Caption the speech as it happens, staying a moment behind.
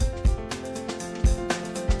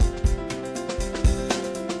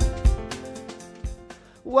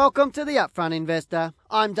Welcome to the Upfront Investor.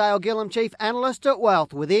 I'm Dale Gillham, Chief Analyst at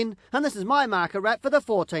Wealth Within, and this is my market wrap for the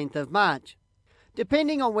 14th of March.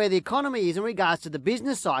 Depending on where the economy is in regards to the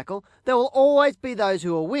business cycle, there will always be those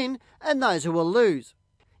who will win and those who will lose.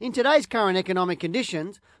 In today's current economic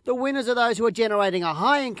conditions, the winners are those who are generating a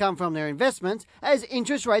high income from their investments as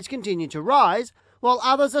interest rates continue to rise, while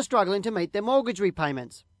others are struggling to meet their mortgage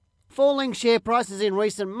repayments. Falling share prices in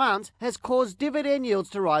recent months has caused dividend yields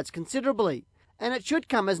to rise considerably, and it should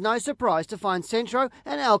come as no surprise to find Centro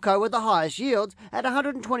and Alco with the highest yields at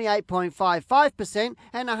 128.55%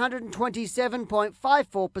 and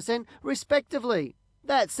 127.54% respectively.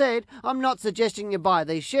 That said, I'm not suggesting you buy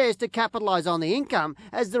these shares to capitalise on the income,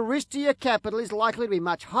 as the risk to your capital is likely to be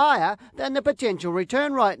much higher than the potential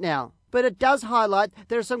return right now. But it does highlight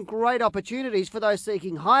there are some great opportunities for those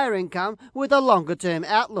seeking higher income with a longer term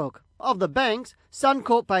outlook. Of the banks,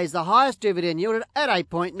 Suncorp pays the highest dividend yield at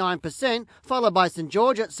 8.9%, followed by St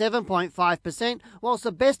George at 7.5%, whilst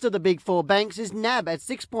the best of the big four banks is NAB at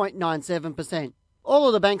 6.97%. All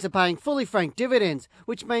of the banks are paying fully franked dividends,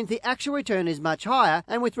 which means the actual return is much higher,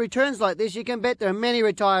 and with returns like this you can bet there are many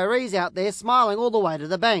retirees out there smiling all the way to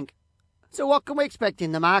the bank. So what can we expect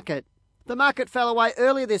in the market? The market fell away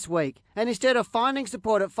earlier this week, and instead of finding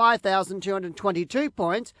support at 5,222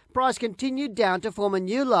 points, price continued down to form a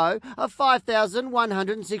new low of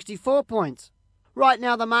 5,164 points. Right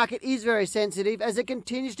now the market is very sensitive as it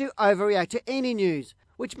continues to overreact to any news,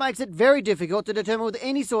 which makes it very difficult to determine with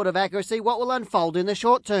any sort of accuracy what will unfold in the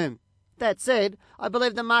short term. That said, I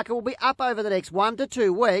believe the market will be up over the next 1 to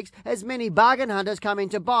 2 weeks as many bargain hunters come in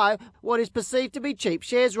to buy what is perceived to be cheap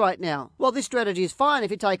shares right now. While this strategy is fine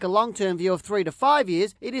if you take a long-term view of 3 to 5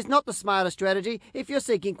 years, it is not the smartest strategy if you're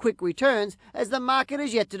seeking quick returns, as the market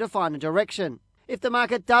is yet to define a direction. If the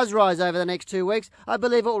market does rise over the next 2 weeks, I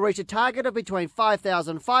believe it will reach a target of between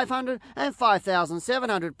 5,500 and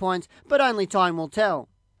 5,700 points, but only time will tell.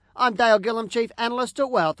 I'm Dale Gillham, Chief Analyst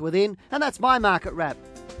at Wealth Within, and that's my market wrap.